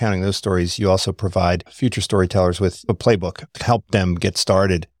kind of recounting those stories, you also provide future storytellers with a playbook to help them get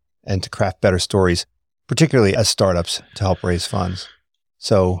started and to craft better stories, particularly as startups, to help raise funds.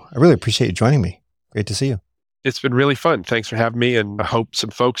 So I really appreciate you joining me. Great to see you. It's been really fun. Thanks for having me. And I hope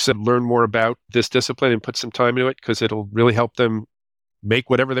some folks learn more about this discipline and put some time into it because it'll really help them make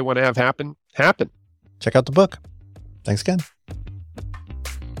whatever they want to have happen. Check out the book. Thanks again.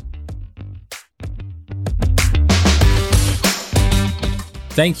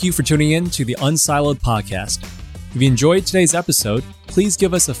 Thank you for tuning in to the Unsiloed podcast. If you enjoyed today's episode, please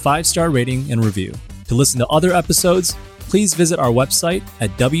give us a 5-star rating and review. To listen to other episodes, please visit our website at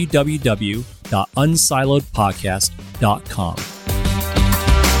www.unsiloedpodcast.com.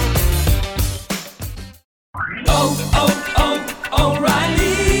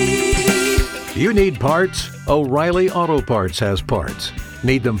 O'Reilly. You need parts? O'Reilly Auto Parts has parts.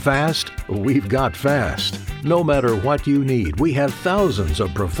 Need them fast? We've got fast. No matter what you need, we have thousands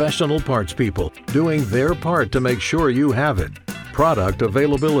of professional parts people doing their part to make sure you have it. Product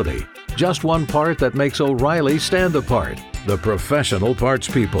availability. Just one part that makes O'Reilly stand apart. The professional parts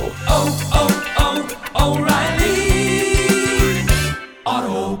people.